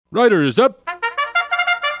Riders up!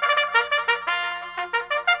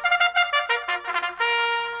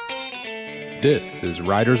 This is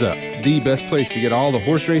Riders Up, the best place to get all the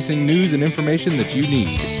horse racing news and information that you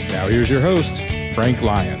need. Now here's your host, Frank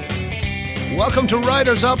Lyons. Welcome to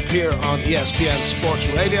Riders Up here on ESPN Sports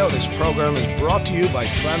Radio. This program is brought to you by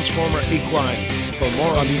Transformer Equine. For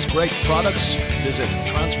more on these great products, visit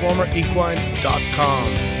transformerequine.com.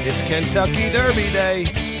 It's Kentucky Derby Day,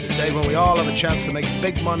 the day when we all have a chance to make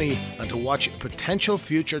big money and to watch a potential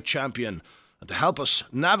future champion. And to help us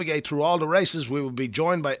navigate through all the races, we will be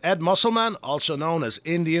joined by Ed Musselman, also known as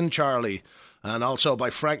Indian Charlie, and also by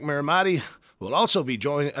Frank Miramati. We'll also be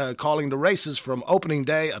calling the races from opening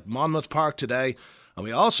day at Monmouth Park today. And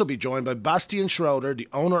we'll also be joined by Bastian Schroeder, the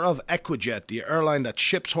owner of Equijet, the airline that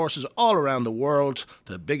ships horses all around the world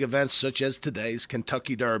to big events such as today's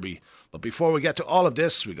Kentucky Derby. But before we get to all of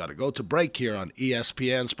this, we got to go to break here on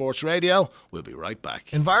ESPN Sports Radio. We'll be right back.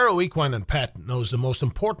 Enviro Equine and Pet knows the most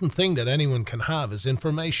important thing that anyone can have is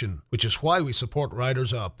information, which is why we support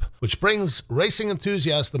Riders Up, which brings racing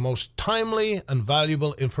enthusiasts the most timely and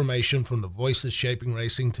valuable information from the voices shaping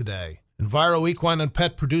racing today. Enviro Equine and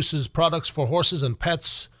Pet produces products for horses and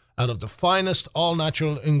pets out of the finest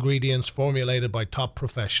all-natural ingredients formulated by top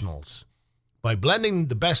professionals. By blending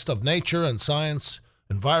the best of nature and science,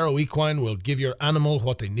 Enviro Equine will give your animal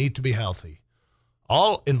what they need to be healthy.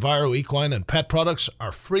 All Enviro Equine and Pet products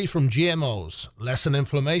are free from GMOs, lessen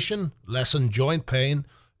inflammation, lessen joint pain,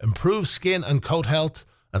 improve skin and coat health,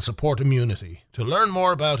 and support immunity. To learn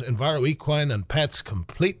more about Enviro Equine and Pet's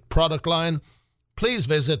complete product line, please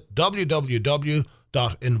visit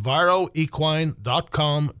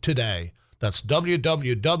www.enviroequine.com today. That's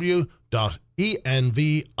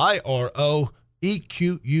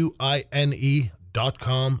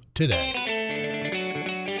www.enviroequine.com today.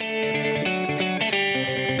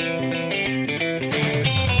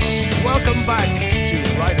 Welcome back to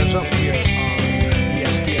Riders Up here on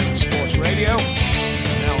ESPN Sports Radio.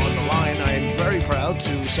 Now on the line, I'm very proud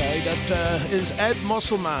to say that is Ed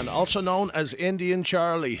Musselman, also known as Indian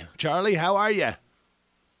Charlie. Charlie, how are you?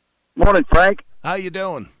 Morning, Frank. How you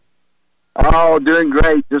doing? Oh, doing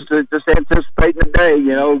great. Just anticipating the day.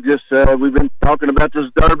 We've been talking about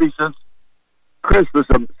this Derby since Christmas,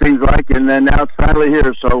 it seems like, and then now it's finally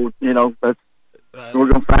here. So we're gonna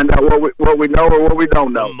find out what we know or what we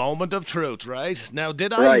don't know. The moment of truth, right? Now,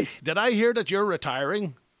 did Right. I hear that you're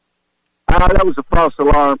retiring? That was a false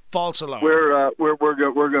alarm. False alarm. We're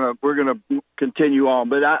gonna continue on,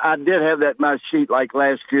 but I did have that in my sheet like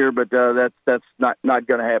last year, but that's not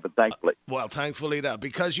gonna happen, thankfully. Well, thankfully that,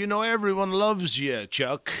 because everyone loves you,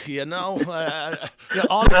 Chuck. I don't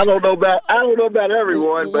know about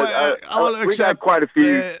everyone, but we got quite a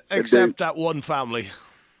few. Except that one family.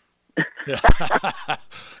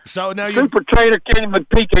 So now Super Trainer Kingman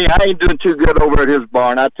PK, I ain't doing too good over at his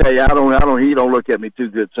barn. I tell you, he don't look at me too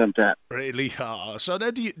good sometimes. Really? So now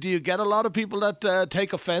do you get a lot of people that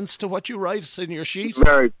take offense to what you write in your sheet?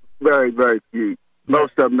 Very, very, very few.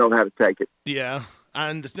 Most of them know how to take it. Yeah.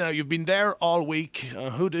 And now you've been there all week.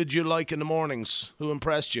 Who did you like in the mornings? Who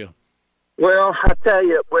impressed you? Well, I tell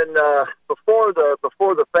you, when before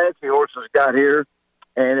the fancy horses got here,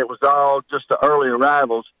 and it was all just the early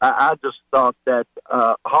arrivals, I just thought that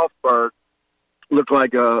Hofberg looked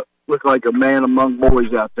like a man among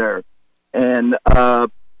boys out there, and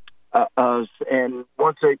once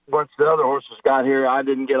the other horses got here, I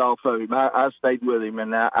didn't get off of him. I stayed with him,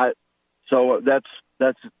 and so that's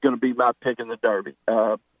going to be my pick in the Derby.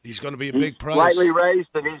 He's going to be a big prize. Lightly raced,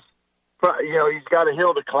 and he's got a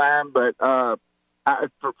hill to climb, but for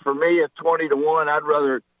me at 20-1, I'd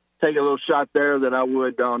rather take a little shot there than I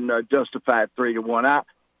would on Justified 3-1.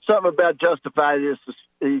 Something about Justified is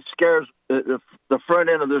he scares the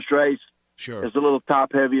front end of this race. Sure, is a little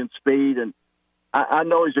top heavy in speed, and I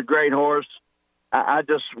know he's a great horse. I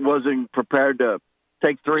just wasn't prepared to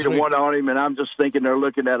take 3-1 on him, and I'm just thinking they're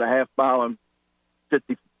looking at a half mile and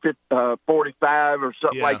 45 or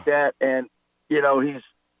something like that, and he's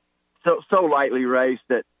so lightly raced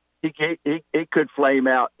that he could flame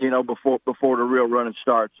out, before the real running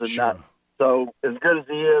starts. And sure. So as good as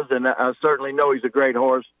he is, and I certainly know he's a great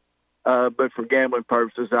horse, but for gambling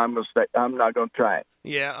purposes, I'm not going to try it.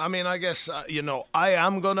 Yeah, I mean, I guess, I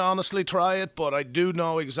am going to honestly try it, but I do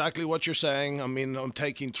know exactly what you're saying. I mean, I'm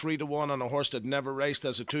taking 3-1 on a horse that never raced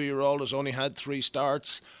as a 2-year-old, has only had 3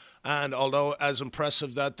 starts. And although as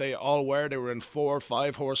impressive that they all were, they were in 4 or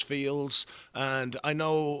 5 horse fields. And I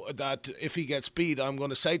know that if he gets beat, I'm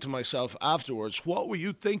going to say to myself afterwards, what were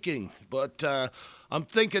you thinking? But I'm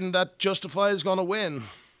thinking that Justify is going to win.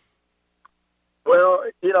 Well,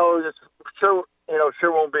 it's sure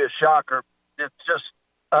won't be a shocker. It's just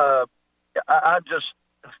I just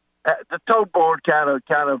the tote board kind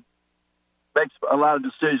of makes a lot of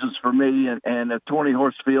decisions for me, and a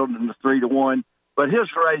 20-horse field and the 3-1. But his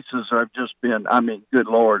races have just been, I mean, good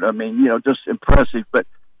Lord, I mean, just impressive. But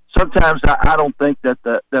sometimes I don't think that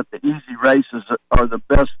the easy races are the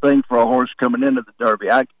best thing for a horse coming into the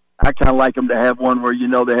Derby. I kind of like them to have one where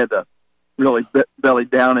they had to really belly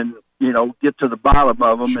down and get to the bottom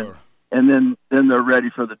of them, sure. and then they're ready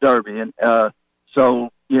for the Derby. And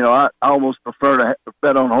so I almost prefer to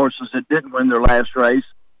bet on horses that didn't win their last race.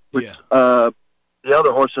 Which, the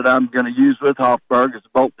other horse that I'm going to use with Hofburg is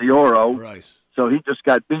Bolt d'Oro. Right. So he just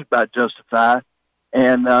got beat by Justify,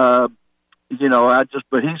 and but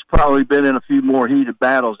he's probably been in a few more heated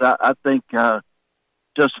battles. I think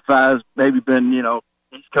Justify has maybe been,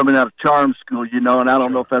 he's coming out of charm school, and I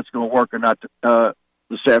don't know if that's going to work or not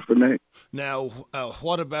this afternoon. Now,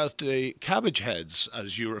 what about the cabbage heads,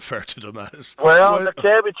 as you refer to them as? Well, the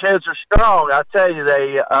cabbage heads are strong. I tell you,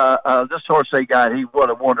 this horse they got, what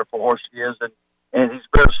a wonderful horse he is, and he's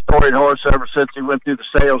been a storied horse ever since he went through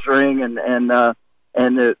the sales ring, and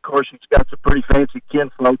of course he's got some pretty fancy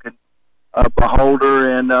kinfolk and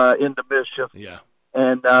Beholder and Into Mischief. Yeah.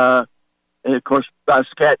 And of course by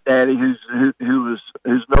Scat Daddy, who's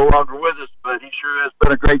no longer with us, but he sure has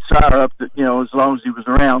been a great sire up to, as long as he was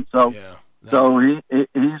around. So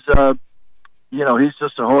he's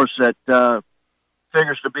just a horse that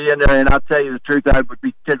figures to be in there. And I'll tell you the truth, I would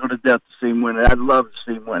be tickled to death to see him win it. I'd love to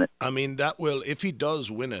see him win it. I mean, that will, if he does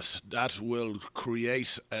win it, that will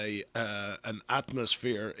create an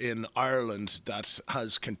atmosphere in Ireland that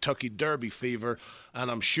has Kentucky Derby fever, and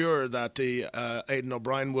I'm sure that the Aidan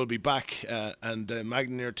O'Brien will be back and the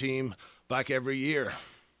Magnier team back every year.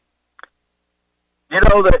 They've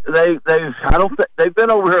been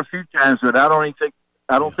over here a few times, but I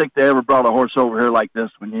don't think they ever brought a horse over here like this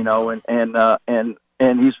one,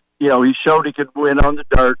 and he's, he showed he could win on the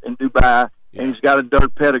dirt in Dubai, and he's got a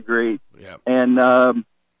dirt pedigree, and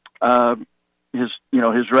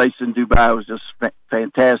his race in Dubai was just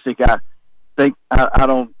fantastic. I think I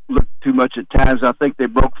don't look too much at times. I think they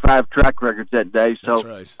broke 5 track records that day, so that's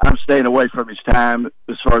right. I'm staying away from his time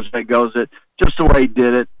as far as that goes. Just the way he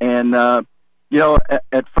did it, and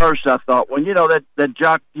at first I thought, well, that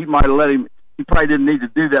jock, he might have let him. He probably didn't need to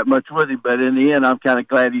do that much with him, but in the end, I'm kind of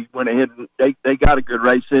glad he went ahead and they got a good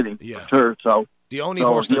race in him for sure. So the only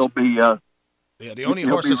horse he'll be the only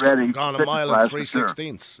horse that's gone a mile and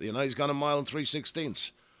 3/16. Sure. He's gone a mile and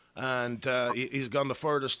 3/16, and he's gone the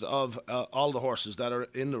furthest of all the horses that are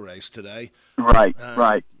in the race today. Right.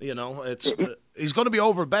 He's going to be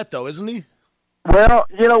overbet though, isn't he? Well,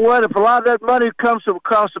 you know what? If a lot of that money comes from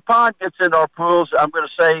across the pond gets in our pools, I'm going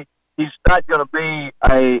to say he's not going to be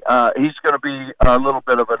he's going to be a little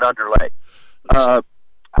bit of an underlay.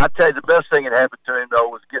 I tell you, the best thing that happened to him though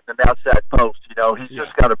was getting an outside post. He's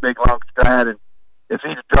just got a big long stride, and if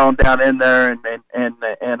he'd have drawn down in there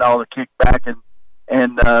and all the kickback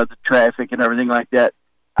and the traffic and everything like that,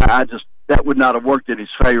 that would not have worked in his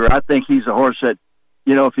favor. I think he's a horse that,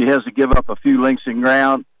 if he has to give up a few lengths in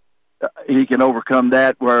ground, he can overcome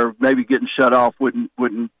that, where maybe getting shut off wouldn't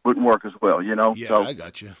work as well, Yeah, so, I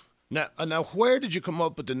got you. Now, where did you come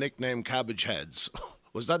up with the nickname Cabbage Heads?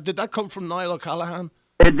 Did that come from Niall O'Callaghan?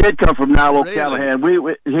 It did come from Niall O'Callaghan.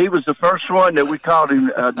 He was the first one that we called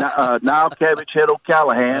him Niall Cabbage Head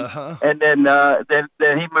O'Callaghan, and then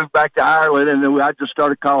he moved back to Ireland, and then I just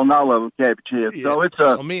started calling all of them Cabbage Heads. Yeah,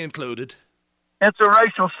 so me included. It's a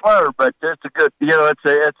racial slur, but it's a good,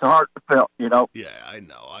 it's heartfelt, Yeah, I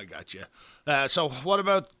know. I got you. So what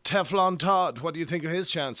about Teflon Todd? What do you think of his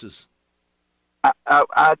chances?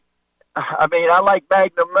 I mean, I like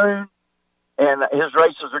Magnum Moon, and his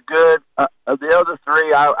races are good. The other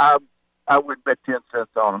 3, I wouldn't bet 10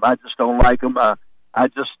 cents on them. I just don't like them. The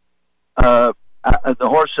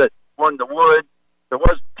horse that won the Wood, there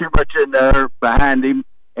wasn't too much in there behind him,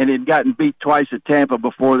 and he'd gotten beat twice at Tampa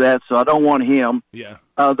before that, so I don't want him. Yeah.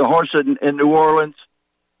 The horse in New Orleans,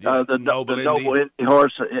 the Noble Indy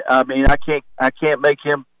horse. I mean, I can't make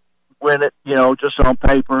him win it, just on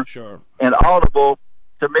paper. Sure. And Audible,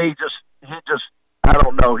 to me, I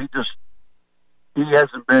don't know. He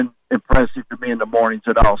hasn't been impressive to me in the mornings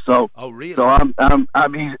at all. So, oh really? So I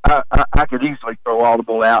could easily throw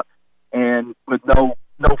Audible out, and with no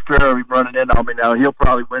fear of him running in on me. Now he'll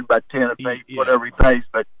probably win by 10 and maybe whatever he pays,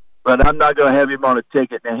 but I'm not going to have him on a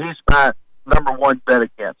ticket. Now he's my number 1 bet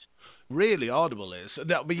against. Really, Audible is.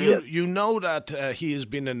 Now, but you know that he has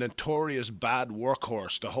been a notorious bad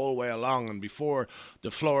workhorse the whole way along, and before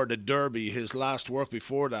the Florida Derby, his last work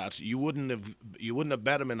before that, you wouldn't have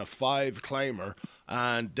bet him in a 5 claimer,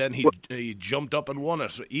 and then he jumped up and won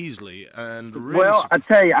it easily. And really well, I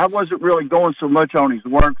tell you, I wasn't really going so much on his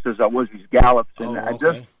works as I was his gallops,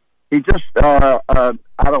 and he just I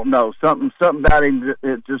don't know, something about him.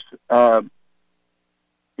 It just I'm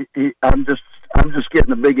just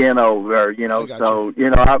getting a big NO there, you know. So you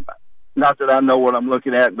know, not that I know what I'm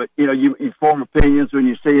looking at, but you know, you form opinions when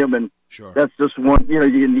you see him, and that's just one. You know,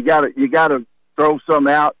 you got to throw some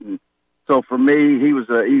out, and so for me, he was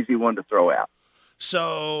an easy one to throw out.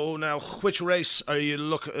 So now, which race are you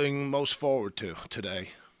looking most forward to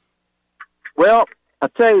today? Well, I'll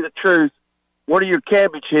tell you the truth. One of your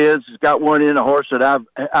cabbage heads has got one in a horse that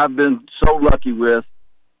I've been so lucky with,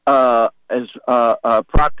 as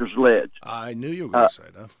Proctor's Ledge. I knew you were going to say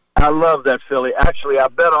that. I love that filly. Actually, I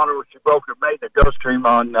bet on her when she broke her maiden at Gulfstream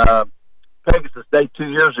on Pegasus Day 2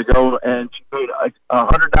 years ago, and she paid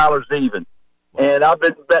 $100 even. Wow. And I've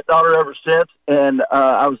been betting on her ever since. And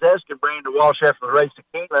I was asking Brandon Walsh after the race at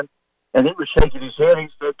Keeneland, and he was shaking his head. He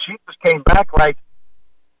said she just came back like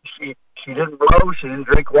she didn't blow, she didn't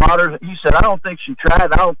drink water. He said, I don't think she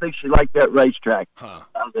tried. I don't think she liked that racetrack. I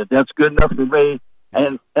said, that's good enough for me.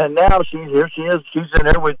 And now here she is. She's in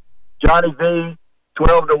there with Johnny V,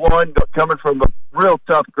 12-1, coming from a real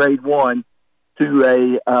tough grade 1 to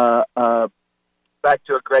a back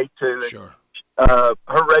to a grade 2. Sure.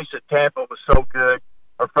 Her race at Tampa was so good.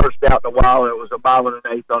 Her first out in a while, it was a 1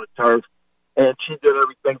 1/8 on the turf, and she did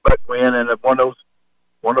everything but win. And one of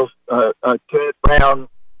those Ted Brown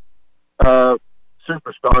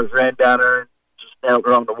superstars ran down there and just nailed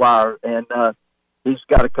her on the wire. And he's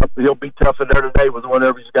got a couple. He'll be tough in there today with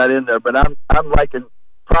whatever he's got in there. But I'm liking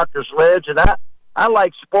Proctor's Ledge, and I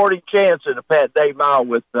like Sporting Chance in the Pat Day Mile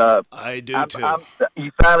with. I do too.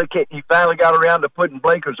 He finally got around to putting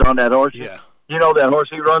blinkers on that horse. Yeah. You know that horse.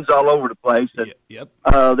 He runs all over the place. And, yep.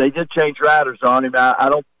 They did change riders on him.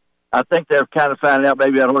 I think they're kind of finding out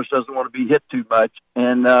maybe that horse doesn't want to be hit too much.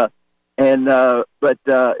 But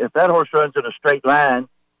if that horse runs in a straight line,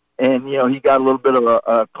 and you know he got a little bit of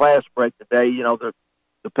a class break today, you know the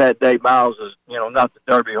Pat Day Miles is not the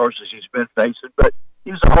Derby horses he's been facing, but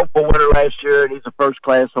he was a hopeful winner last year, and he's a first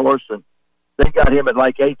class horse, and they got him at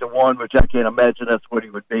like 8-1, which I can't imagine that's what he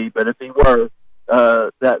would be. But if he were,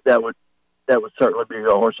 that would certainly be a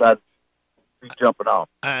horse I'd be jumping on.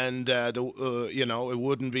 And it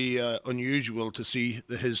wouldn't be unusual to see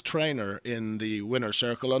his trainer in the winner's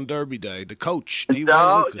circle on Derby Day, the coach.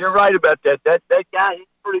 No, you're right about that. That guy,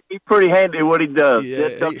 he's pretty handy at what he does.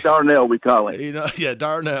 Yeah, Darnell, we call him.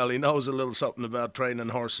 Darnell. He knows a little something about training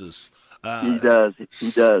horses. He does. He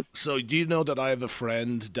does. So do you know that I have a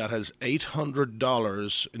friend that has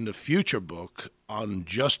 $800 in the future book on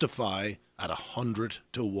Justify at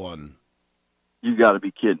 100-1? You got to be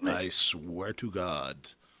kidding me! I swear to God.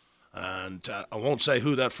 And I won't say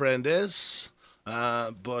who that friend is,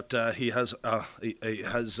 but he has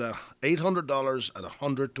 $800 at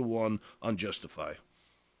 100-1 on Justify.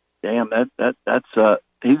 Damn,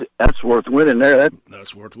 that's worth winning there.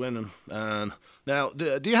 That's worth winning. And now,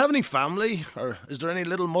 do you have any family, or is there any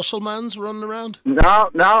little musclemans running around?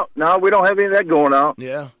 No, we don't have any of that going on.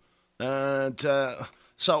 Yeah, and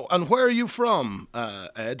and where are you from,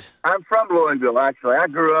 Ed? I'm from Louisville, actually. I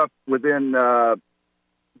grew up within a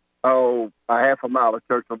half a mile of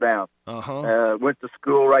Churchill Downs. Went to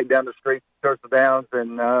school right down the street from Churchill Downs,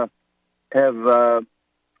 and have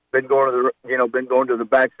been going to the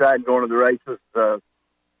backside and going to the races.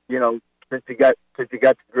 Since you got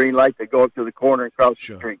the green light, they go up to the corner and cross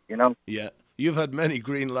the street. Yeah, you've had many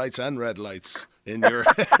green lights and red lights in your.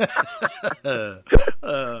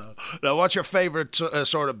 Now, what's your favorite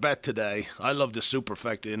sort of bet today? I love the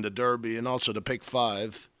superfecta in the Derby and also the pick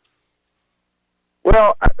 5.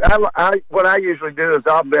 Well, what I usually do is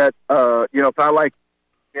I'll bet. If I like,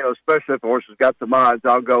 especially if the horse has got some odds,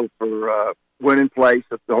 I'll go for winning place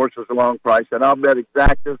if the horse is a long price, and I'll bet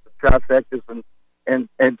exactas and trifectas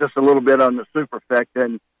and just a little bit on the superfecta.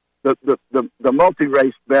 And the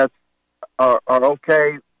multi-race bets are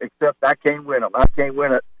okay, except I can't win them. I can't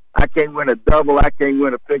win a double. I can't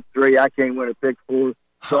win a pick 3. I can't win a pick 4.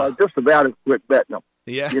 So I just about have quit betting them.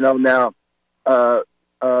 Yeah. Now,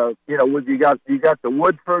 you got the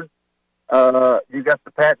Woodford, you got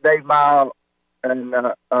the Pat Day Mile, and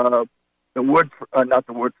the Woodford, not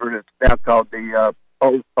the Woodford. It's now called the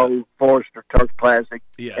Old Forester Turf Classic,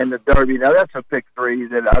 and the Derby. Now that's a pick 3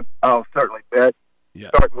 that I'll certainly bet. Yeah.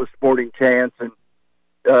 Starting with Sporting Chance and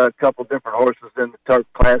a couple different horses in the Turf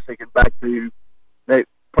Classic, and back to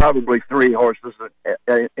probably 3 horses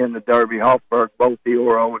in the Derby: Hofburg, both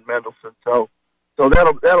Oro and Mendelssohn. So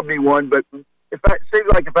that'll be one. But if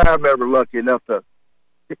I'm ever lucky enough to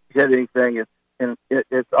hit anything, and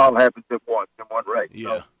it all happens in one race. Yeah,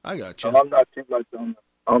 so, I got so you. I'm not too much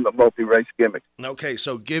on the multi-race gimmicks. Okay,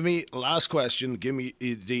 so give me, last question, give me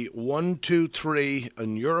the 1, 2, 3,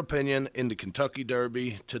 in your opinion, in the Kentucky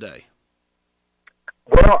Derby today.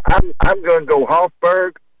 Well, I'm going to go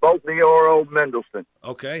Hofburg, Bolt d'Oro, Mendelssohn.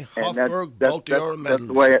 Okay, And Hofburg, Bolt d'Oro,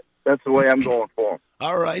 Mendelssohn. That's the way I'm going for them.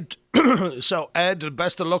 All right. So, Ed,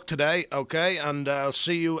 best of luck today, okay? And I'll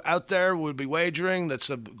see you out there. We'll be wagering. That's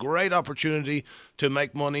a great opportunity to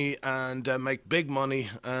make money and make big money.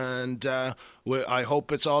 And I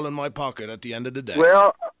hope it's all in my pocket at the end of the day.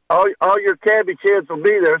 Well, all your cabbage heads will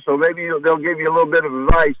be there, so maybe they'll give you a little bit of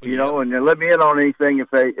advice, you know, and they'll let me in on anything if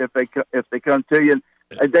they come to you.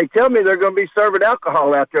 And they tell me they're going to be serving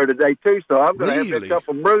alcohol out there today, too, so I'm going to have a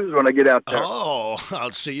couple brews when I get out there. Oh,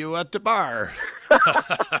 I'll see you at the bar. All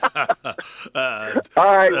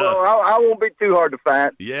right, well, I won't be too hard to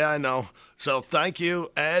find. Yeah, I know. So thank you,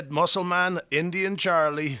 Ed Muscleman, Indian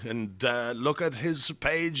Charlie, and look at his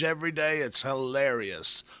page every day. It's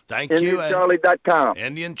hilarious. Thank you, Ed. IndianCharlie.com.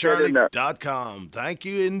 IndianCharlie.com. Thank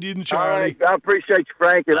you, Indian Charlie. All right, I appreciate you,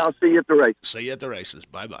 Frank, and I'll see you at the race. See you at the races.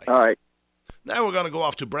 Bye-bye. All right. Now we're going to go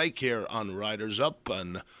off to break here on Riders Up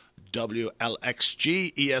on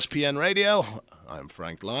WLXG ESPN Radio. I'm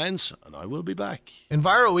Frank Lyons, and I will be back.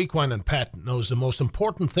 Enviro Equine and Pet knows the most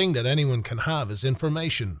important thing that anyone can have is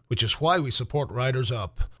information, which is why we support Riders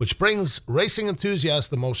Up, which brings racing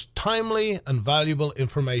enthusiasts the most timely and valuable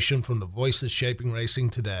information from the voices shaping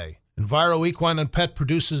racing today. Enviro Equine and Pet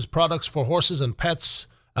produces products for horses and pets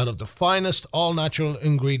out of the finest all-natural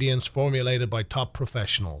ingredients formulated by top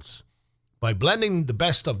professionals. By blending the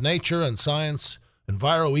best of nature and science,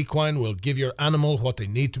 Enviro Equine will give your animal what they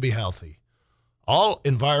need to be healthy. All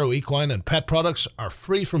Enviro Equine and Pet products are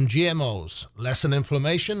free from GMOs, lessen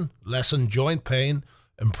inflammation, lessen joint pain,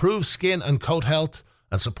 improve skin and coat health,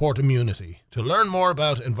 and support immunity. To learn more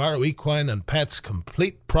about Enviro Equine and Pet's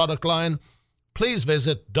complete product line, please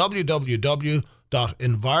visit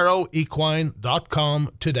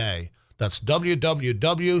www.enviroequine.com today. That's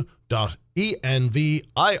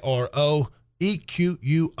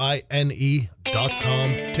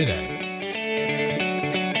www.enviroequine.com today.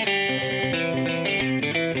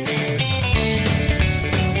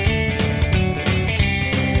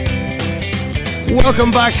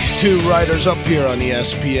 Welcome back to Riders Up here on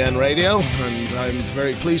ESPN Radio, and I'm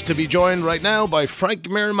very pleased to be joined right now by Frank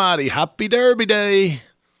Miramati. Happy Derby Day!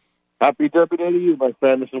 Happy Derby Day to you, my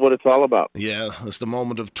friend. This is what it's all about. Yeah, it's the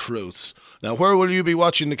moment of truth. Now, where will you be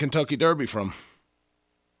watching the Kentucky Derby from?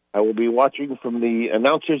 I will be watching from the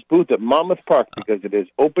announcer's booth at Monmouth Park because it is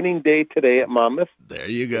opening day today at Monmouth. There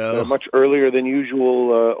you go. It's a much earlier than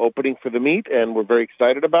usual opening for the meet, and we're very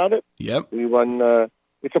excited about it. Yep. We run...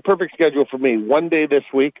 it's a perfect schedule for me. 1 day this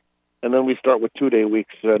week, and then we start with 2-day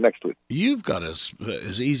weeks next week. You've got as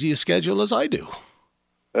easy a schedule as I do.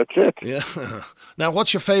 That's it. Yeah. Now,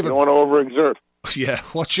 what's your favorite? You don't want to overexert. Yeah.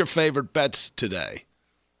 What's your favorite bet today?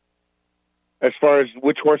 As far as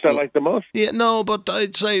which horse I like the most? Yeah, no, but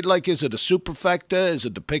I'd say, like, is it a superfecta? Is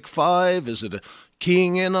it the pick five? Is it a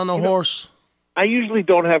keying in on a horse? I usually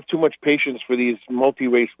don't have too much patience for these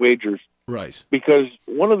multi-race wagers. Right. Because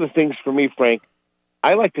one of the things for me, Frank,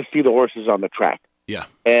 I like to see the horses on the track. Yeah.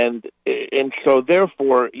 And so,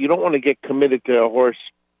 therefore, you don't want to get committed to a horse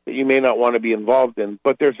that you may not want to be involved in,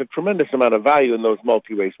 but there's a tremendous amount of value in those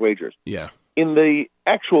multi-race wagers. Yeah. In the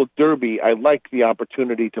actual Derby, I like the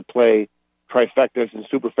opportunity to play trifectas and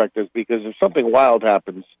superfectas because if something wild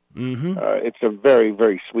happens, it's a very,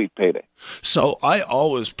 very sweet payday. So I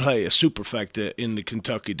always play a superfecta in the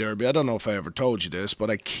Kentucky Derby. I don't know if I ever told you this, but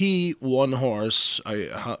I key one horse.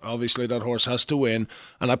 Obviously, that horse has to win,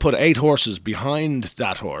 and I put 8 horses behind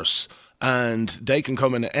that horse, and they can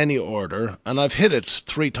come in any order. And I've hit it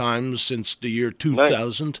 3 times since the year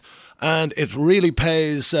 2000. Nice. And it really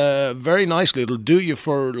pays very nicely. It'll do you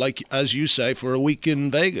for, like, as you say, for a week in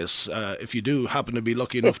Vegas, if you do happen to be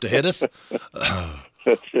lucky enough to hit it.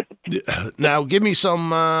 Now, give me some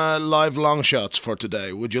live long shots for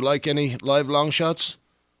today. Would you like any live long shots?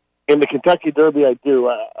 In the Kentucky Derby, I do.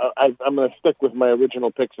 I'm going to stick with my original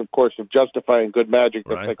picks, of course, of Justify and Good Magic.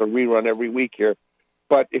 That's like a rerun every week here.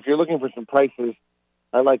 But if you're looking for some prices,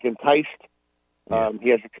 I like Enticed. Yeah. He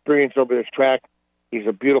has experience over this track. He's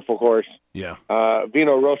a beautiful horse. Yeah.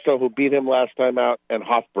 Vino Rosso, who beat him last time out, and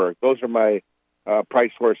Hofburg. Those are my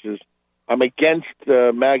price horses. I'm against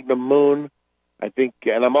Magnum Moon, I think,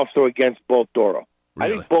 and I'm also against Bolt d'Oro.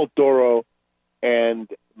 Really? I think Bolt d'Oro and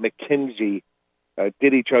McKenzie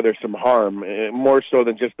did each other some harm, more so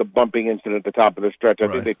than just the bumping incident at the top of the stretch. I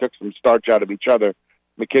think they took some starch out of each other.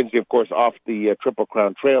 McKenzie, of course, off the Triple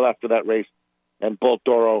Crown Trail after that race, and Bolt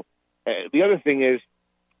d'Oro The other thing is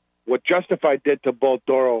what Justified did to Bolt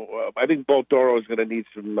Doro. I think Bolt Doro is going to need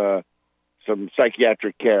some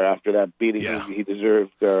psychiatric care after that beating he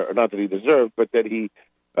deserved, or not that he deserved, but that he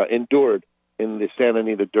endured in the Santa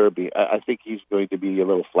Anita Derby. I think he's going to be a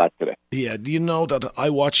little flat today. Yeah, do you know that I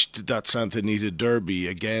watched that Santa Anita Derby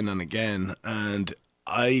again and again, and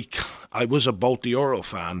I was a Bolt D'Oro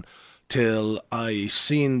fan till I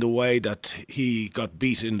seen the way that he got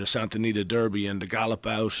beat in the Santa Anita Derby and the gallop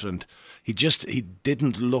out, and he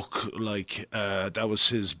didn't look like that was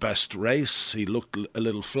his best race. He looked a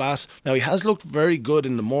little flat. Now, he has looked very good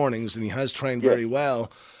in the mornings, and he has trained very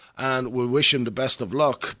well, and we wish him the best of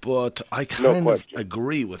luck, but I kind of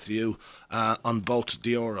agree with you on Bolt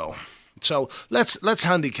D'Oro. So let's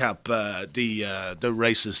handicap the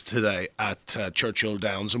races today at Churchill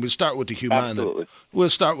Downs, and we'll start with the Humana. Absolutely. We'll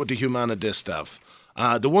start with the Humana Distaff.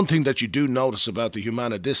 The one thing that you do notice about the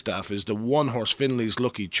Humana Distaff is the one horse Finley's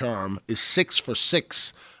Lucky Charm is 6 for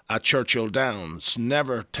 6 at Churchill Downs.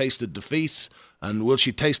 Never tasted defeat, and will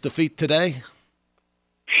she taste defeat today?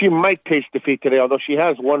 She might taste defeat today, although she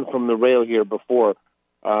has won from the rail here before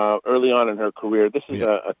early on in her career. This is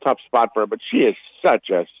a tough spot for her, but she is such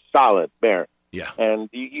a solid mare. Yeah. And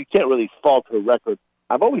you can't really fault her record.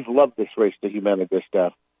 I've always loved this race, the Humana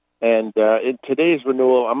Distaff. And in today's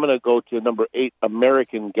renewal, I'm going to go to number 8,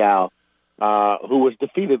 American Gal, who was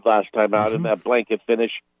defeated last time out in that blanket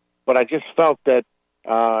finish. But I just felt that,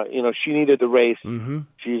 she needed the race.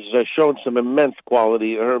 She's shown some immense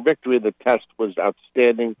quality. Her victory in the test was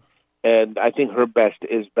outstanding. And I think her best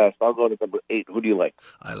is best. I'll go to number 8. Who do you like?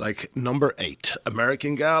 I like number 8,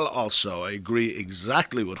 American Gal. Also, I agree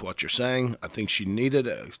exactly with what you're saying. I think she needed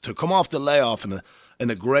to come off the layoff in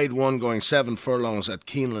a Grade 1 going 7 furlongs at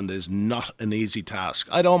Keeneland is not an easy task.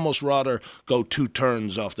 I'd almost rather go 2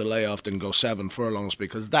 turns off the layoff than go 7 furlongs,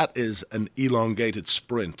 because that is an elongated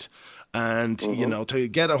sprint. And, to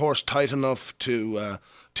get a horse tight enough to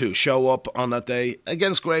show up on that day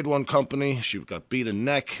against Grade 1 company, she got beaten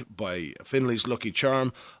neck by Finley's Lucky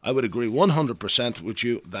Charm. I would agree 100% with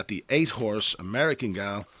you that the 8 horse American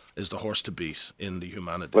Gal is the horse to beat in the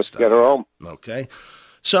Humana Distaff. Let's get her home. Okay.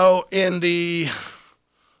 So in the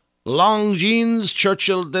Longines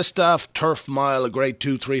Churchill Distaff Turf Mile, a Grade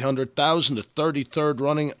 2, 300,000, the 33rd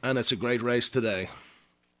running, and it's a great race today.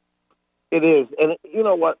 It is. And you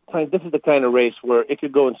know what, Frank, this is the kind of race where it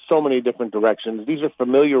could go in so many different directions. These are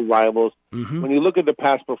familiar rivals. When you look at the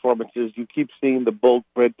past performances, you keep seeing the bold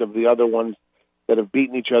print of the other ones that have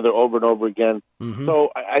beaten each other over and over again.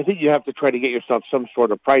 So I think you have to try to get yourself some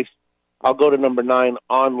sort of price. I'll go to number 9,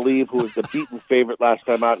 On Leave, who was the beaten favorite last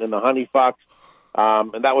time out in the Honey Fox.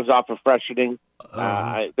 And that was off of freshening.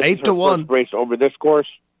 This 8 to 1 race over this course,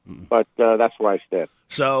 but that's where I stand.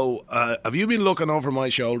 So have you been looking over my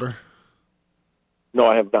shoulder? No,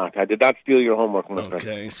 I have not. I did not steal your homework, my friend.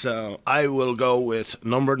 Okay, so I will go with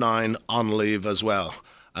number 9, On Leave, as well.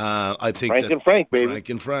 I think Frank and Frank, baby. Frank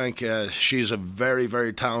and Frank. She's a very,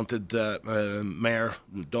 very talented mare,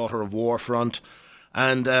 daughter of Warfront.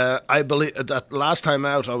 And I believe that last time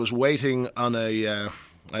out, I was waiting on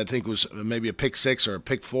I think it was maybe a pick 6 or a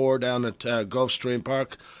pick 4 down at Gulfstream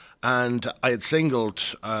Park. And I had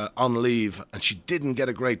singled On Leave, and she didn't get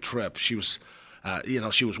a great trip. She was...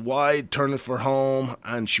 she was wide, turning for home,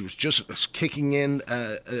 and she was just kicking in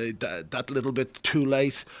that little bit too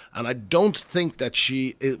late. And I don't think that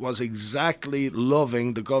it was exactly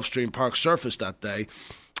loving the Gulfstream Park surface that day.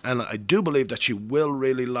 And I do believe that she will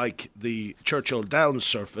really like the Churchill Downs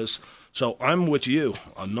surface. So I'm with you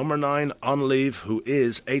on number 9, On Leave, who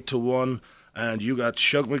is 8 to 1. And you got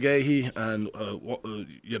Shug McGahee and,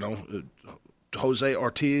 Jose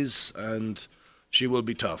Ortiz, and she will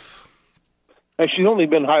be tough. And she's only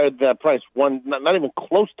been higher than that price, not even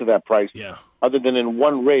close to that price, other than in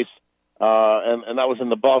one race, and that was in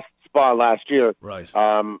the Boston Spa last year. Right.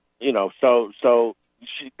 So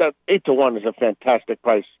that 8 to 1 is a fantastic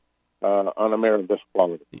price on a mare of this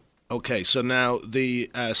quality. Okay, so now the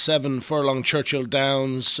 7 furlong Churchill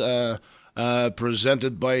Downs,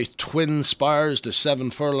 presented by Twin Spires, the 7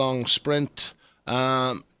 furlong sprint,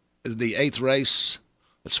 the 8th race.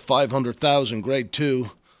 It's 500,000, Grade 2.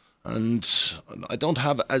 And I don't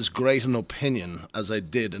have as great an opinion as I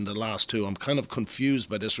did in the last 2. I'm kind of confused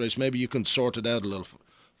by this race. Maybe you can sort it out a little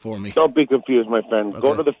for me. Don't be confused, my friend. Okay.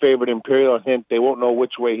 Go to the favorite, Imperial Hint. They won't know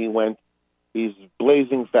which way he went. He's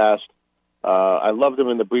blazing fast. I loved him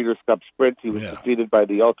in the Breeders' Cup Sprint. He was defeated by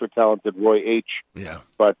the ultra-talented Roy H. Yeah.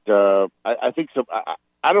 But I think so.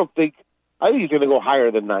 I think he's going to go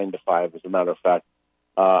higher than 9 to 5, as a matter of fact.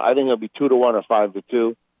 I think it'll be 2 to 1 or 5 to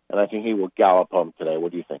 2. and I think he will gallop home today.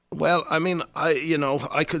 What do you think? Well, I mean, I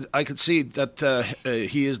could see that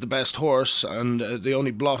he is the best horse, and the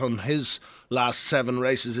only blot on his last 7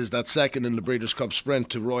 races is that second in the Breeders' Cup Sprint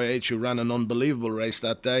to Roy H., who ran an unbelievable race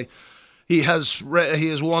that day. He has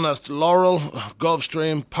won at Laurel,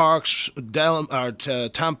 Gulfstream, Parks,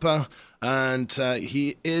 Tampa, and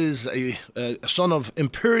he is a son of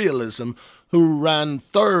imperialism who ran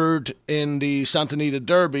third in the Santa Anita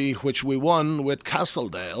Derby, which we won with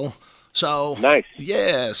Castledale. So nice.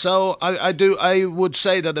 Yeah, so I would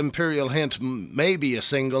say that Imperial Hint may be a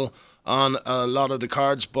single on a lot of the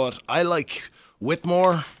cards, but I like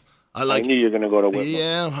Whitmore. I knew you were going to go to Whitmore.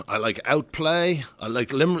 Yeah, I like Outplay. I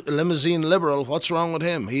like Limousine Liberal. What's wrong with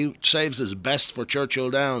him? He saves his best for Churchill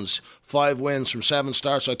Downs. 5 wins from 7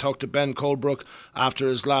 starts. I talked to Ben Colebrook after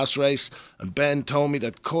his last race, and Ben told me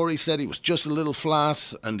that Corey said he was just a little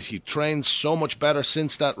flat, and he trained so much better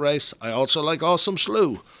since that race. I also like Awesome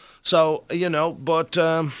Slew. So, but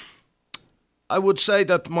I would say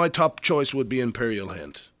that my top choice would be Imperial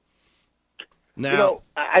Hint. Now,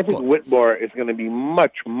 I think Whitmore is going to be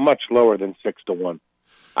much, much lower than 6-1.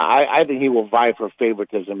 I think he will vie for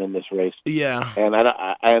favoritism in this race. Yeah, and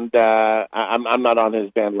I'm not on his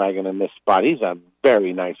bandwagon in this spot. He's a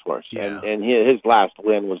very nice horse, and his last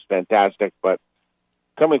win was fantastic. But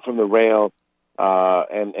coming from the rail,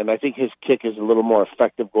 and I think his kick is a little more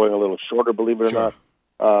effective going a little shorter. Believe it or not.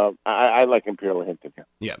 I like Imperial Hint in here.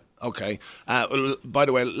 Yeah, okay. By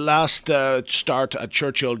the way, last start at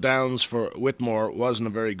Churchill Downs for Whitmore wasn't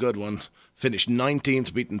a very good one. Finished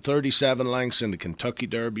 19th, beaten 37 lengths in the Kentucky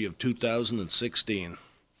Derby of 2016.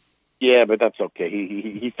 Yeah, but that's okay.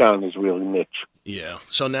 He found his real niche. Yeah.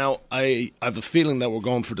 So now I have a feeling that we're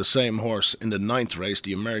going for the same horse in the 9th race,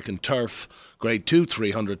 the American Turf, Grade 2,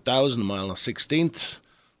 300,000, mile and 16th.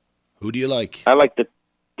 Who do you like? I like the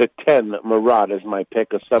 10, Murad, is my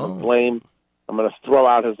pick. A 7 Blame. I'm going to throw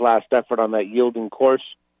out his last effort on that yielding course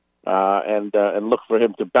and look for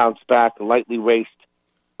him to bounce back, lightly raced.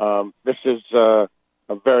 This is a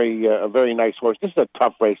very nice horse. This is a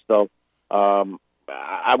tough race, though.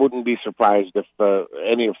 I wouldn't be surprised if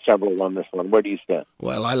any of several won this one. Where do you stand?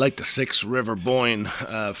 Well, I like the 6 River Boyne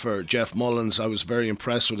for Jeff Mullins. I was very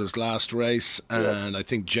impressed with his last race, and I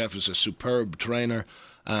think Jeff is a superb trainer.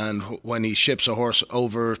 And when he ships a horse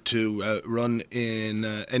over to run in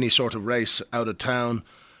any sort of race out of town,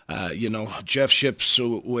 Jeff ships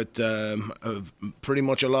with pretty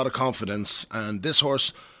much a lot of confidence. And this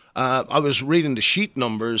horse, I was reading the sheet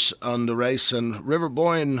numbers on the race, and River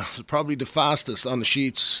Boyne is probably the fastest on the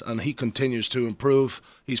sheets, and he continues to improve.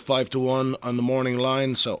 He's 5-1 on the morning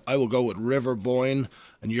line, so I will go with River Boyne.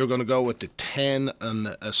 And you're going to go with the 10,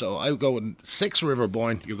 and so I go with 6 River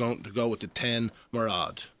Boyne. You're going to go with the 10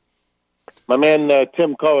 Murad. My man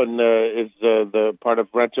Tim Cohen is the part of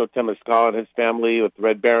Rancho Temescal and his family with the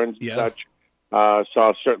Red Barons and such. So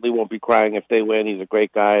I certainly won't be crying if they win. He's a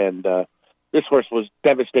great guy, and this horse was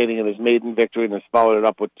devastating in his maiden victory and has followed it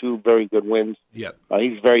up with 2 very good wins. Yeah,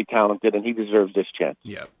 he's very talented, and he deserves this chance.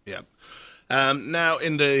 Yeah. Now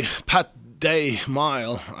in the Pat Day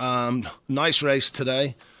Mile, nice race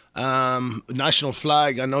today. National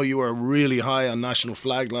Flag, I know you were really high on National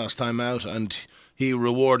Flag last time out, and he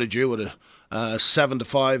rewarded you with a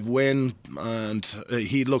 7-5 win, and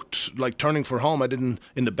he looked like turning for home.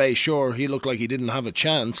 In the Bay Shore, he looked like he didn't have a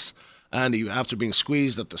chance, and after being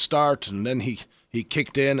squeezed at the start, and then he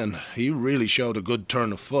kicked in, and he really showed a good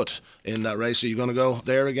turn of foot in that race. Are you going to go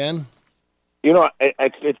there again?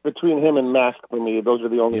 It's between him and Mask for me. Those are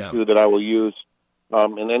the only 2 that I will use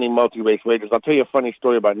in any multi-race wagers. I'll tell you a funny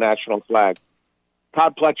story about National Flag.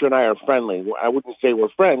 Todd Pletcher and I are friendly. I wouldn't say we're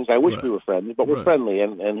friends. I wish we were friends, but we're friendly,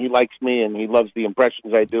 and he likes me, and he loves the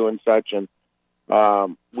impressions I do and such, and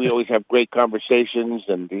we always have great conversations,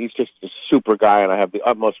 and he's just a super guy, and I have the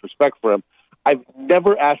utmost respect for him. I've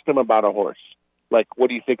never asked him about a horse. Like, what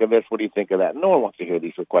do you think of this? What do you think of that? No one wants to hear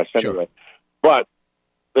these requests anyway. But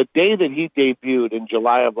the day that he debuted in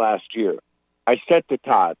July of last year, I said to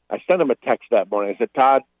Todd, I sent him a text that morning. I said,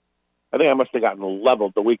 Todd, I think I must have gotten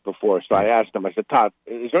leveled the week before. So I asked him, I said, Todd,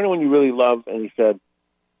 is there anyone you really love? And he said,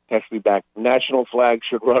 text me back, National Flag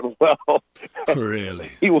should run well.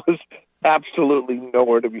 Really? He was absolutely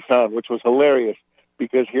nowhere to be found, which was hilarious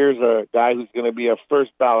because here's a guy who's going to be a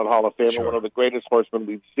first ballot Hall of Famer, one of the greatest horsemen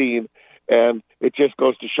we've seen. And it just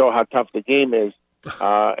goes to show how tough the game is.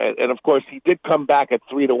 And of course, he did come back at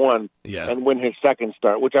 3-1 and win his second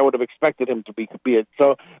start, which I would have expected him to be it.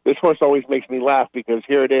 So this horse always makes me laugh because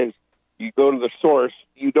here it is. You go to the source,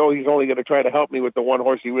 he's only going to try to help me with the one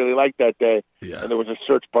horse he really liked that day. Yeah. And there was a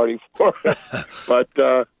search party for it.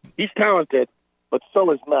 But he's talented, but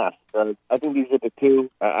so is Math. I think these are the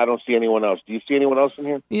 2. I don't see anyone else. Do you see anyone else in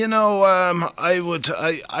here? You know,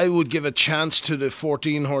 I would give a chance to the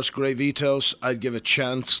 14-horse Grey Vitos. I'd give a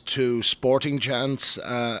chance to Sporting Chance,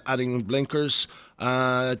 adding blinkers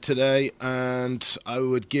today, and I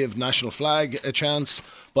would give National Flag a chance.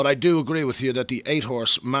 But I do agree with you that the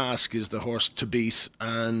 8-horse Mask is the horse to beat,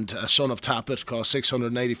 and Son of Tappet cost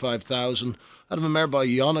 $685,000 out of a mare by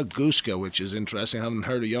Yana Guska, which is interesting. I haven't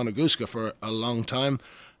heard of Yana Guska for a long time.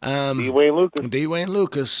 D. Wayne Lucas. D. Wayne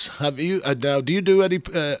Lucas. Have you now? Do you do any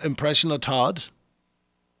impression of Todd?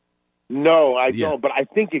 No, I don't. But I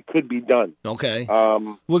think it could be done. Okay.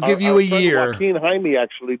 We'll give you a year. Joaquin Jaime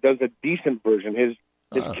actually does a decent version. His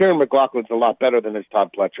Kieran McLaughlin's a lot better than his Todd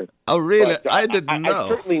Pletcher. Oh, really? But, I didn't know. I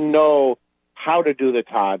certainly know how to do the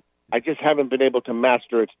Todd. I just haven't been able to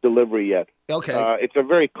master its delivery yet. Okay. It's a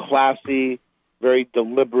very classy, very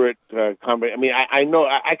deliberate combination. I mean, I know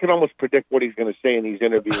I can almost predict what he's going to say in these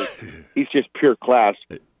interviews. He's just pure class,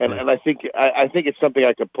 and I think it's something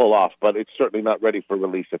I could pull off, but it's certainly not ready for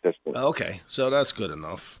release at this point. Okay, so that's good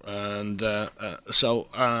enough. And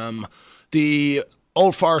the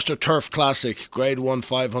Old Forester Turf Classic, Grade 1,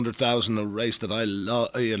 500,000, a race that I love.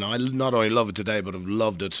 I not only love it today, but I've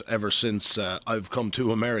loved it ever since I've come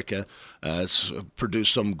to America. It's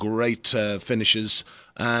produced some great finishes,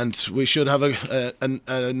 and we should have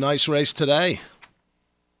a nice race today.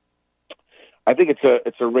 I think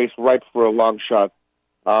it's a race ripe for a long shot.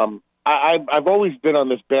 I've always been on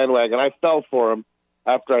this bandwagon. I fell for him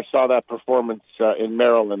after I saw that performance in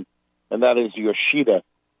Maryland, and that is Yoshida.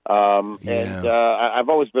 And I've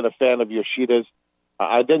always been a fan of Yoshida's.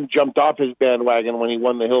 I then jumped off his bandwagon when he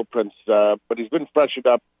won the Hill Prince, but he's been freshened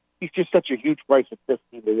up. He's just such a huge price at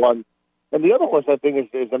 15-1. And the other horse I think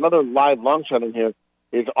is another live long shot in here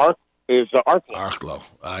is Arklow.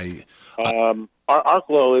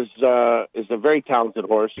 Arklow is a very talented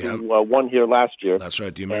horse who won here last year. That's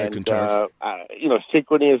right, the American Turf.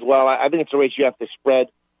 Synchrony as well. I think it's a race you have to spread.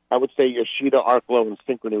 I would say Yoshida, Arklow, and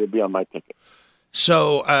Synchrony would be on my ticket.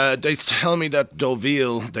 So they tell me that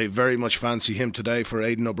Deauville, they very much fancy him today for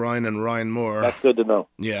Aidan O'Brien and Ryan Moore. That's good to know.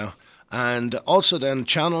 Yeah. And also then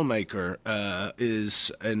Channel Maker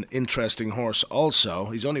is an interesting horse also.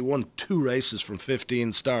 He's only won 2 races from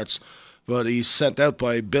 15 starts, but he's sent out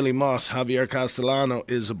by Billy Mott. Javier Castellano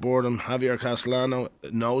is aboard him. Javier Castellano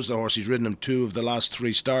knows the horse. He's ridden him 2 of the last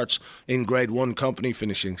 3 starts in Grade 1 company,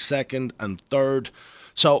 finishing 2nd and 3rd.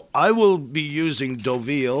 So I will be using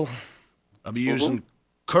Deauville. I'll be using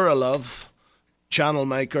Kuralov, Channel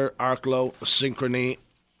Maker, Arklow, Synchrony,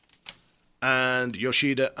 and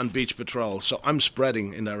Yoshida and Beach Patrol. So I'm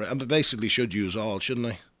spreading in that. I basically should use all, shouldn't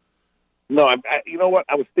I? No, you know what?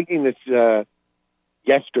 I was thinking this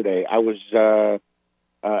yesterday. I was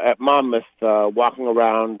at Monmouth walking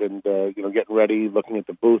around and getting ready, looking at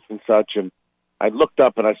the booth and such, and I looked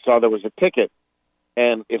up and I saw there was a ticket,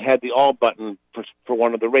 and it had the all button for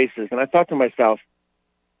one of the races. And I thought to myself,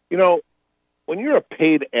 when you're a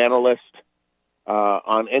paid analyst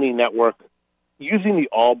on any network, using the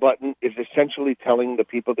all button is essentially telling the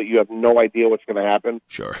people that you have no idea what's going to happen.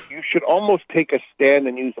 Sure. You should almost take a stand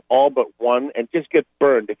and use all but one and just get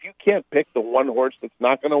burned. If you can't pick the one horse that's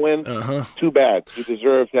not going to win, too bad. You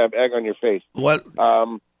deserve to have egg on your face. What?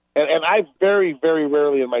 And I very, very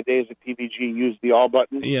rarely in my days at TVG used the all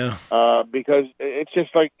button. Yeah. Because it's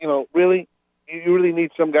just like, really? You really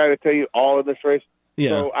need some guy to tell you all in this race?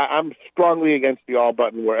 Yeah. So I'm strongly against the all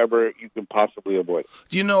button wherever you can possibly avoid it.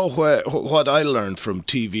 Do you know what I learned from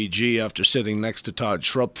TVG after sitting next to Todd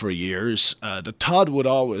Schrupp for years? That Todd would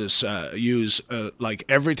always use like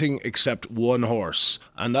everything except one horse,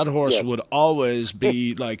 and that horse would always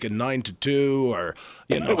be like a 9-2 or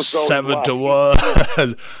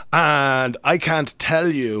 7-1. And I can't tell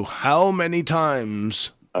you how many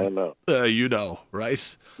times. I know.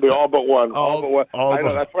 Right? The all but one. All but one. I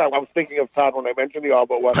know. That's right. I was thinking of Todd when I mentioned the all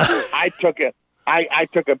but one. I took a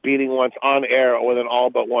beating once on air with an all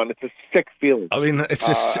but one. It's a sick feeling. I mean, it's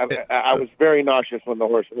just. I was very nauseous when the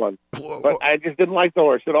horse won, but I just didn't like the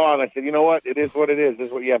horse at all. And I said, you know what? It is what it is. This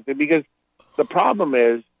is what you have to. Because the problem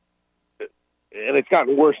is, and it's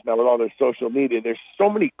gotten worse now with all this social media. There's so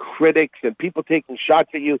many critics and people taking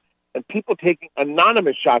shots at you, and people taking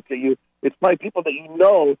anonymous shots at you. It's by people that you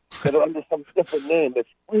know that are under some different name. That's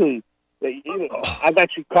really. I've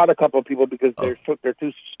actually caught a couple of people because they're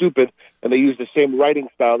too stupid and they use the same writing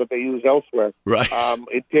style that they use elsewhere. Right.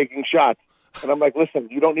 In taking shots, and I'm like, listen,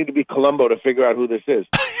 you don't need to be Columbo to figure out who this is.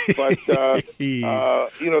 But the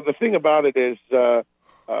thing about it is,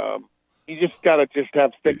 you just gotta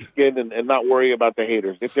have thick skin and not worry about the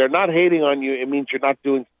haters. If they're not hating on you, it means you're not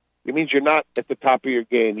at the top of your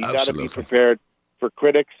game. You got to be prepared for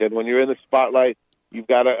critics, and when you're in the spotlight, you've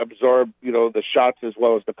got to absorb, the shots as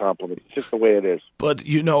well as the compliments. It's just the way it is. But,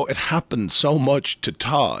 it happened so much to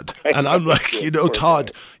Todd. And I'm like,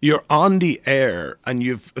 Todd, you're on the air and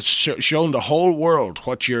you've shown the whole world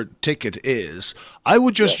what your ticket is. I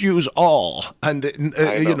would just use all. And,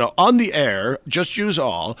 on the air, just use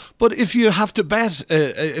all. But if you have to bet,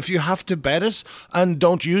 it and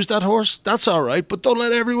don't use that horse, that's all right. But don't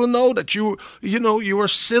let everyone know that you were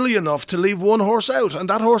silly enough to leave one horse out. And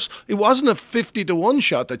that horse, it wasn't a 50-1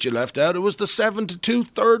 shot that you left out. It was the 7-2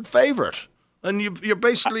 third favourite. And you're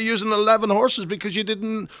basically using 11 horses because you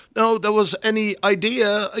didn't know there was any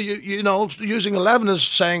idea. Using 11 is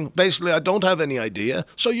saying, basically, I don't have any idea,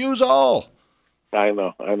 so use all. I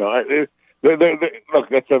know. Look,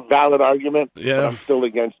 that's a valid argument, but I'm still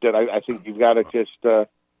against it. I think you've got to just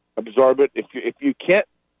absorb it. If you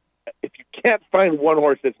can't find one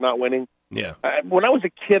horse that's not winning. Yeah. When I was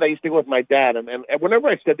a kid, I used to go with my dad, and whenever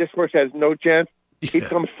I said this horse has no chance, he'd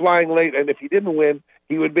come flying late, and if he didn't win,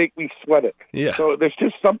 he would make me sweat it. Yeah. So there's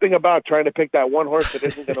just something about trying to pick that one horse that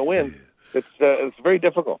isn't going to win. It's very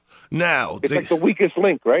difficult. Now it's like the weakest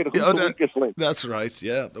link, right? Who's the weakest link? That's right.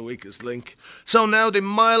 Yeah, the weakest link. So now the 1.25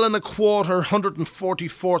 miles,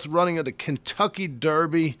 144th running of the Kentucky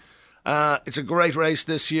Derby. It's a great race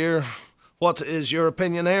this year. What is your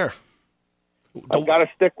opinion here? I've got to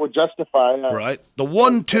stick with Justify. Right. The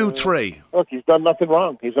 1, 2, 3. Look, he's done nothing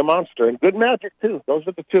wrong. He's a monster. And good magic, too. Those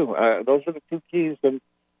are the two. Those are the two keys. And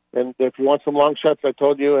if you want some long shots, I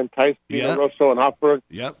told you, and Tice, Rosso, and Hofberg.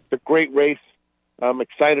 Yep. It's a great race. I'm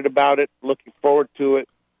excited about it, looking forward to it.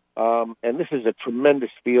 And this is a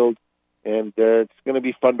tremendous field, and it's going to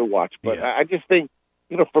be fun to watch. But I just think,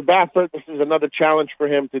 for Baffert, this is another challenge for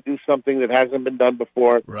him to do something that hasn't been done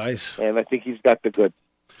before. Right. And I think he's got the goods.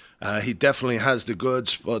 He definitely has the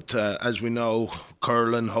goods, but as we know,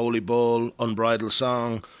 Curlin, Holy Bull, Unbridled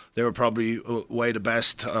Song, they were probably way the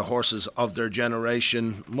best horses of their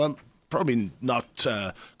generation. Well, probably not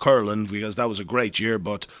Curlin, because that was a great year,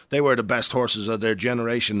 but they were the best horses of their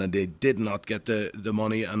generation, and they did not get the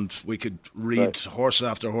money, and we could read horse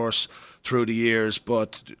after horse through the years,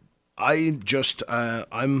 but I'm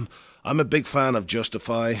a big fan of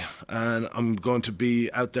Justify, and I'm going to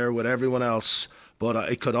be out there with everyone else. But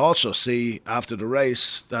I could also see after the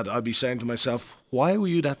race that I'd be saying to myself, why were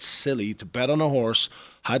you that silly to bet on a horse,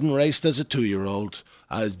 hadn't raced as a 2-year-old,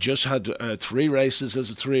 just had 3 races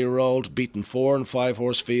as a 3-year-old, beaten 4 and 5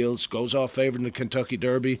 horse fields, goes off favourite in the Kentucky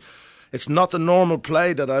Derby. It's not the normal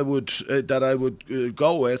play that I would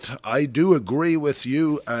go with. I do agree with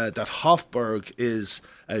you that Hofberg is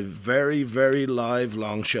a very, very live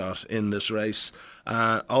long shot in this race.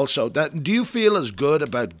 Also, do you feel as good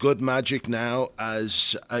about Good Magic now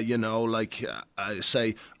as,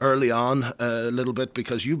 say, early on a little bit?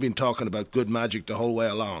 Because you've been talking about Good Magic the whole way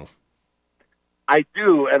along. I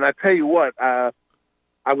do, and I tell you what, I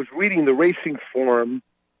was reading the racing form,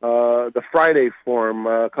 the Friday form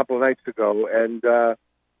a couple of nights ago, and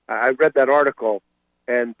I read that article,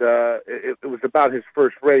 and it was about his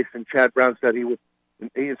first race, and Chad Brown said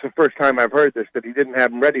it's the first time I've heard this, that he didn't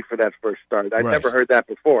have him ready for that first start. I'd never heard that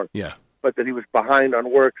before. Yeah. But that he was behind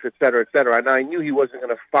on works, et cetera, et cetera. And I knew he wasn't going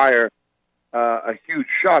to fire a huge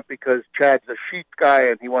shot because Chad's a sheep guy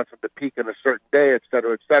and he wants him to peak in a certain day, et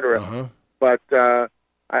cetera, et cetera. Uh-huh. But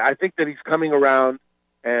I think that he's coming around,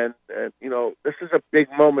 and this is a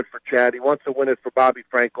big moment for Chad. He wants to win it for Bobby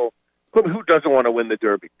Frankel. Who doesn't want to win the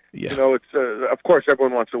Derby? Yeah. It's of course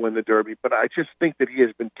everyone wants to win the Derby, but I just think that he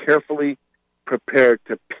has been carefully prepared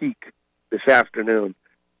to peak this afternoon.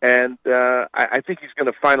 And I think he's going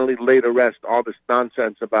to finally lay to rest all this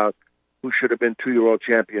nonsense about who should have been 2-year-old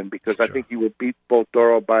champion, because I think he will beat Bolt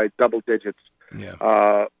Doro by double digits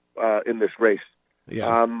in this race. Yeah.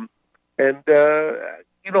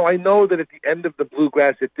 I know that at the end of the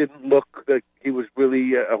Bluegrass, it didn't look like he was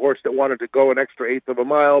really a horse that wanted to go an extra 1/8 of a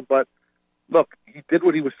mile, but look, he did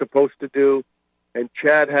what he was supposed to do, and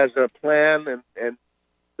Chad has a plan, and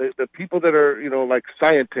the people that are, like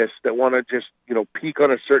scientists that want to just, peak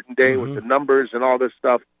on a certain day with the numbers and all this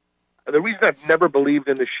stuff. The reason I've never believed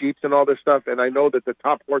in the sheets and all this stuff, and I know that the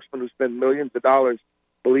top horsemen who spend millions of dollars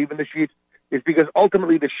believe in the sheets, is because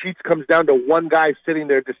ultimately the sheets comes down to one guy sitting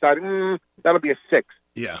there deciding, that'll be a 6.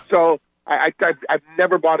 Yeah. So I've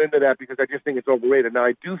never bought into that because I just think it's overrated. Now,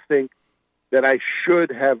 I do think that I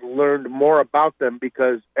should have learned more about them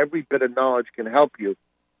because every bit of knowledge can help you.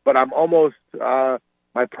 But I'm almost...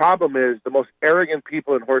 my problem is the most arrogant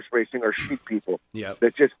people in horse racing are sheep people. Yeah.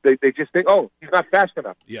 That they just think, oh, he's not fast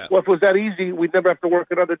enough. Yeah. Well, if it was that easy, we'd never have to work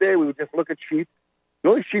another day. We would just look at sheep The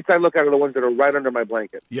only sheets I look at are the ones that are right under my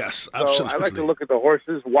blanket. Yes, So absolutely. I like to look at the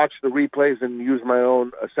horses, watch the replays, and use my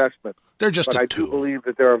own assessment. They're just but a I tool. do believe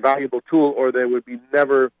that they're a valuable tool, or there would be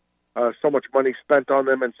never so much money spent on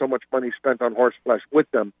them and so much money spent on horse flesh with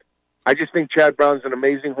them. I just think Chad Brown's an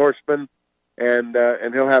amazing horseman, and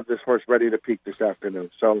he'll have this horse ready to peak this afternoon.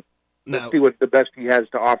 So let's see what the best he has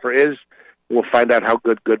to offer is. We'll find out how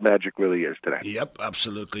good Magic really is today. Yep,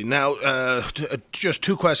 absolutely. Now, just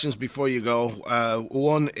two questions before you go.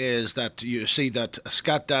 One is that you see that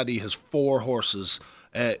Scat Daddy has 4 horses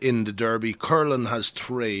in the Derby. Curlin has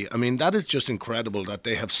 3. I mean, that is just incredible that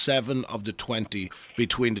they have 7 of the 20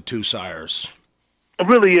 between the 2 sires. It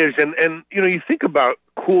really is. And you think about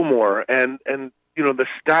Coolmore and the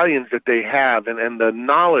stallions that they have and the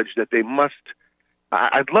knowledge that they must.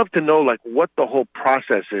 I'd love to know what the whole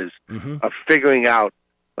process is of figuring out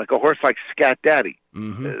a horse like Scat Daddy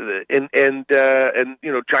and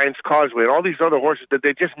Giant's Causeway and all these other horses that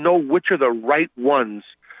they just know which are the right ones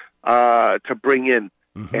to bring in.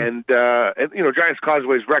 And Giant's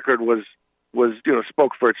Causeway's record was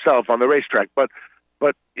spoke for itself on the racetrack, but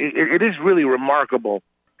it is really remarkable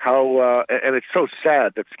how and it's so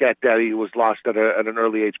sad that Scat Daddy was lost at an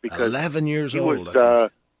early age because 11 years old.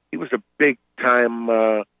 He was a big-time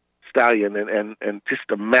stallion, and just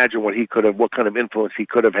imagine what kind of influence he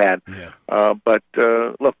could have had. Yeah. But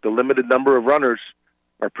look, the limited number of runners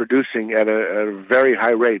are producing at a very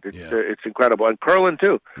high rate. It's incredible. And Curlin,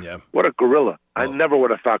 too. Yeah. What a gorilla. I never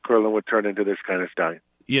would have thought Curlin would turn into this kind of stallion.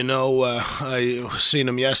 You know, I seen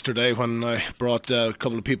him yesterday when I brought a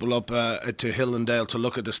couple of people up to Hillendale to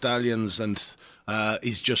look at the stallions, and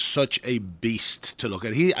he's just such a beast to look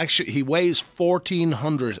at. He weighs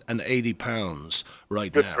 1,480 pounds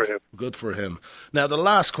right now. For him. Good for him. Now the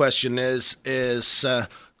last question is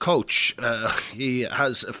Coach. He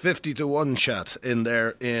has a 50-1 shot in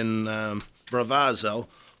there in Bravazzo.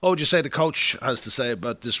 What would you say the coach has to say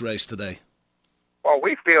about this race today? Well,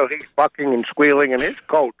 we feel he's bucking and squealing, and his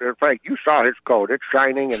coat, Frank, you saw his coat. It's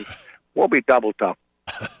shining, and we'll be double tough.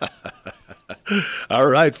 All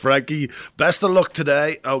right, Frankie. Best of luck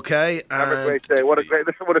today, okay? Have a great day. This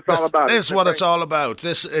is what it's all about. This is what it's all about.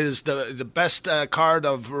 This is the best card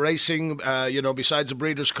of racing, besides the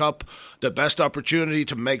Breeders' Cup, the best opportunity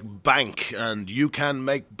to make bank, and you can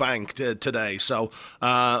make bank today. So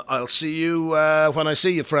I'll see you when I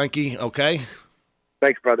see you, Frankie, okay?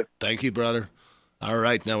 Thanks, brother. Thank you, brother. All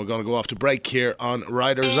right, now we're going to go off to break here on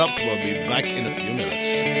Riders Up. We'll be back in a few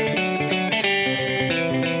minutes.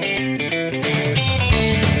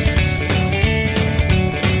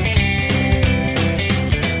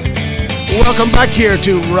 Welcome back here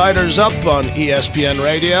to Riders Up on ESPN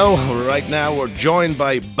Radio. Right now we're joined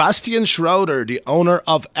by Bastian Schroeder, the owner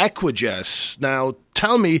of Equijet. Now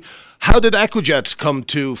tell me, how did Equijet come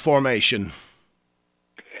to formation?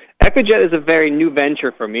 Equijet is a very new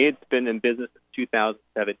venture for me. It's been in business since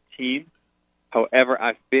 2017. However,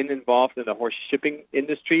 I've been involved in the horse shipping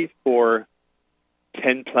industry for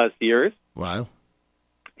 10 plus years. Wow.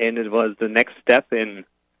 And it was the next step in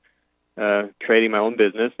creating my own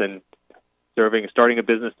business and starting a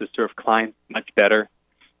business to serve clients much better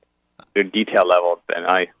to detail level than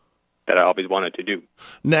I always wanted to do.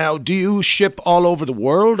 Now, do you ship all over the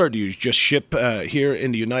world, or do you just ship here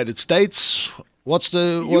in the United States?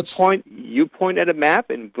 You point at a map,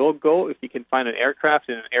 and we'll go if you can find an aircraft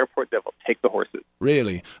in an airport that will take the horses.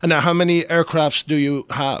 Really? And now, how many aircrafts do you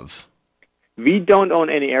have? We don't own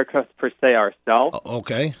any aircraft per se ourselves.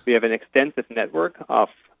 Okay. We have an extensive network of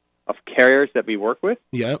carriers that we work with.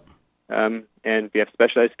 Yeah. And we have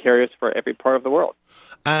specialized carriers for every part of the world.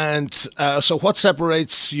 And so what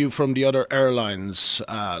separates you from the other airlines?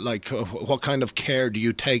 What kind of care do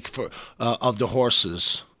you take of the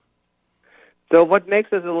horses? So what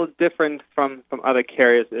makes us a little different from other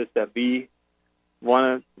carriers is that we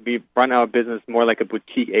run our business more like a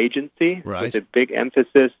boutique agency, right, with a big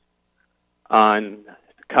emphasis on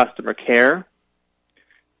customer care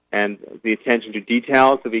and the attention to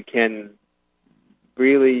detail, so we can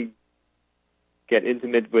really get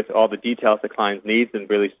intimate with all the details the client needs and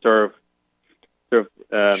really serve,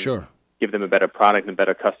 sure, give them a better product and a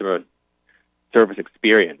better customer service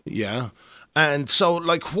experience. Yeah. And so,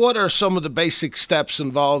 what are some of the basic steps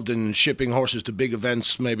involved in shipping horses to big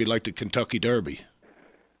events, maybe like the Kentucky Derby?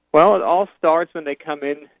 Well, it all starts when they come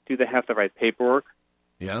in. Do they have the right paperwork?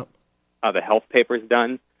 Yeah. Are the health papers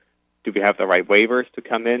done? Do we have the right waivers to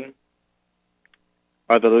come in?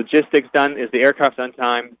 Are the logistics done? Is the aircraft on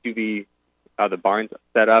time? Are the barns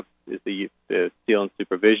set up? Is the seal and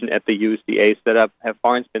supervision at the USDA set up? Have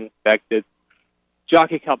barns been inspected?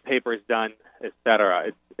 Jockey Cup papers done,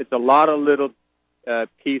 etc. It's a lot of little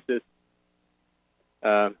pieces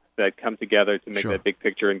that come together to make that big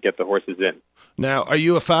picture and get the horses in. Now, are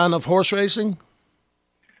you a fan of horse racing?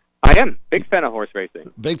 I am. Big fan of horse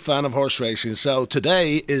racing. Big fan of horse racing. So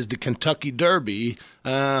today is the Kentucky Derby.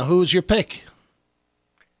 Who's your pick?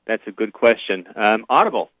 That's a good question.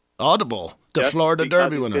 Audible. Audible, the Florida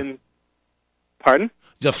Derby winner. Pardon?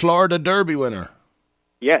 The Florida Derby winner.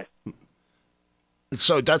 Yes.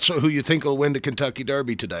 So that's who you think will win the Kentucky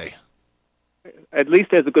Derby today? At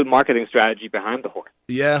least there's a good marketing strategy behind the horse.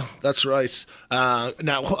 Yeah, that's right.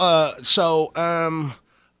 So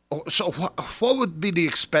what would be the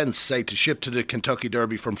expense, say, to ship to the Kentucky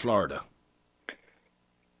Derby from Florida?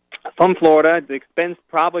 From Florida, the expense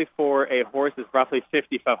probably for a horse is roughly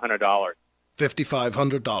 $5,500.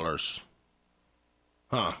 $5,500.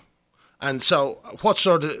 Huh. And so what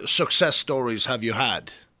sort of success stories have you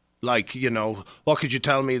had? Like, what could you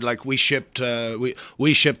tell me? Like, we shipped a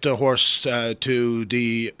horse to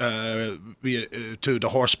the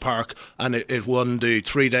horse park, and it won the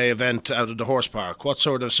 3-day event out of the horse park. What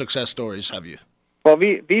sort of success stories have you? Well,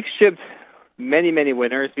 we've shipped many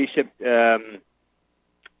winners. We shipped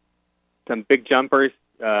some big jumpers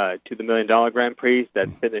to the $1 Million Grand Prix that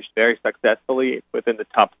finished very successfully within the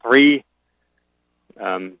top 3.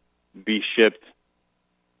 We shipped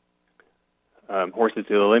horses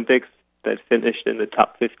to the Olympics that finished in the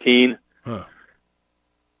top 15. Huh.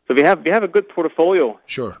 So we have a good portfolio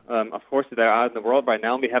of horses that are out in the world right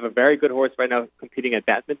now. We have a very good horse right now competing at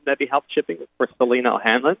badminton that we helped shipping for Selena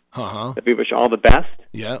O'Hanlon. That we wish all the best.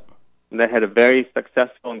 Yeah. And that had a very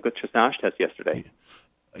successful and good dressage test yesterday.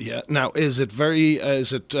 Yeah. Now, is it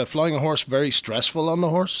flying a horse very stressful on the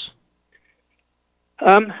horse?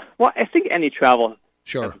 Well, I think any travel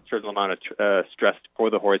has a certain amount of stress for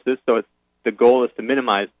the horses. So the goal is to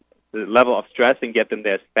minimize the level of stress and get them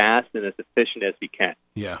there as fast and as efficient as we can.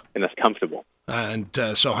 Yeah. And as comfortable. And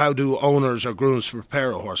so how do owners or grooms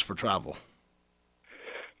prepare a horse for travel?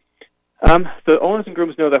 The owners and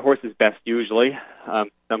grooms know their horses best usually.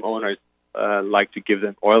 Some owners like to give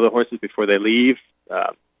them oil the horses before they leave,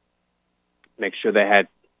 make sure they had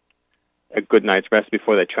a good night's rest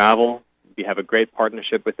before they travel. We have a great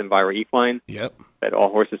partnership with Enviro Equine. Yep. That all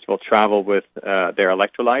horses will travel with their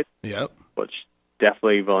electrolytes. Yep. Which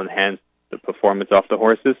definitely will enhance the performance of the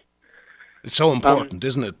horses. It's so important,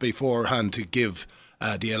 isn't it, beforehand to give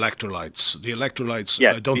the electrolytes. The electrolytes.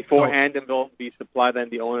 Yes, beforehand, and we supply then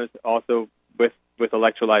the owners also with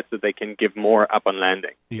electrolytes so they can give more up on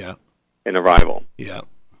landing. Yeah. In arrival. Yeah.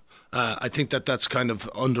 I think that's kind of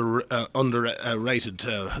underrated,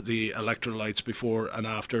 the electrolytes before and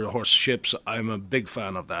after a horse ships. I'm a big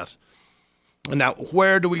fan of that. Now,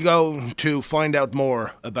 where do we go to find out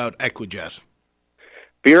more about Equijet?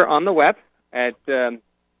 We're on the web at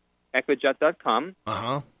equijet.com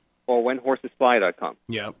or whenhorsesfly.com.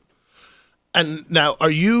 Yeah. And now,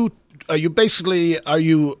 are you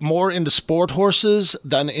more into sport horses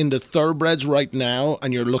than into thoroughbreds right now,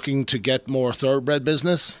 and you're looking to get more thoroughbred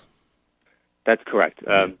business? That's correct.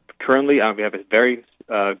 Currently, we have a very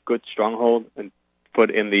good stronghold and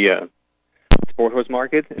foot in the sport horse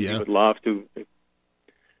market, and we would love to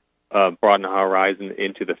broaden our horizon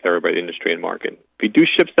into the thoroughbred industry and market. We do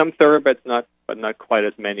ship some thoroughbreds, but not quite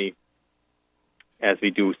as many as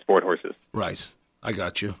we do sport horses. Right. I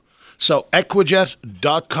got you. So,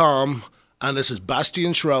 Equijet.com, and this is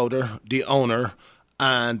Bastian Schroeder, the owner,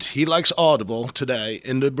 and he likes Audible today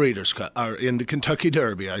in the Breeders' Cup, or in the Kentucky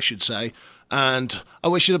Derby, I should say. And I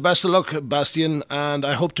wish you the best of luck, Bastian, and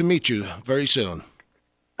I hope to meet you very soon.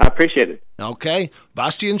 I appreciate it. Okay.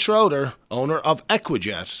 Bastian Schroeder, owner of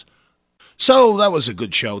Equijet. So that was a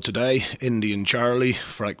good show today. Indian Charlie,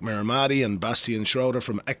 Frank Miramati, and Bastian Schroeder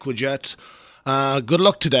from Equijet. Good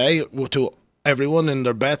luck today to everyone in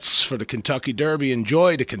their bets for the Kentucky Derby.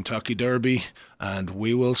 Enjoy the Kentucky Derby, and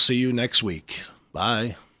we will see you next week.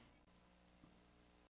 Bye.